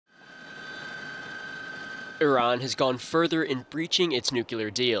Iran has gone further in breaching its nuclear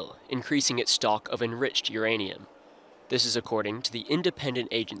deal, increasing its stock of enriched uranium. This is according to the independent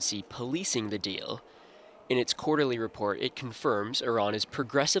agency policing the deal. In its quarterly report, it confirms Iran is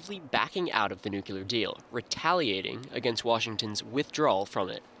progressively backing out of the nuclear deal, retaliating against Washington's withdrawal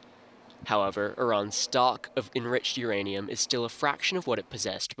from it. However, Iran's stock of enriched uranium is still a fraction of what it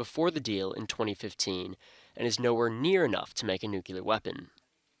possessed before the deal in 2015 and is nowhere near enough to make a nuclear weapon.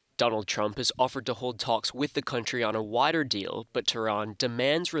 Donald Trump has offered to hold talks with the country on a wider deal, but Tehran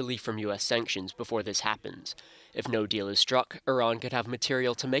demands relief from U.S. sanctions before this happens. If no deal is struck, Iran could have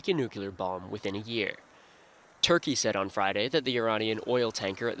material to make a nuclear bomb within a year. Turkey said on Friday that the Iranian oil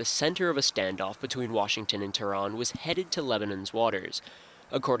tanker at the center of a standoff between Washington and Tehran was headed to Lebanon's waters.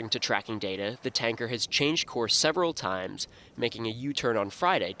 According to tracking data, the tanker has changed course several times, making a U-turn on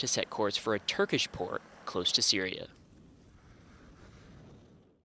Friday to set course for a Turkish port close to Syria.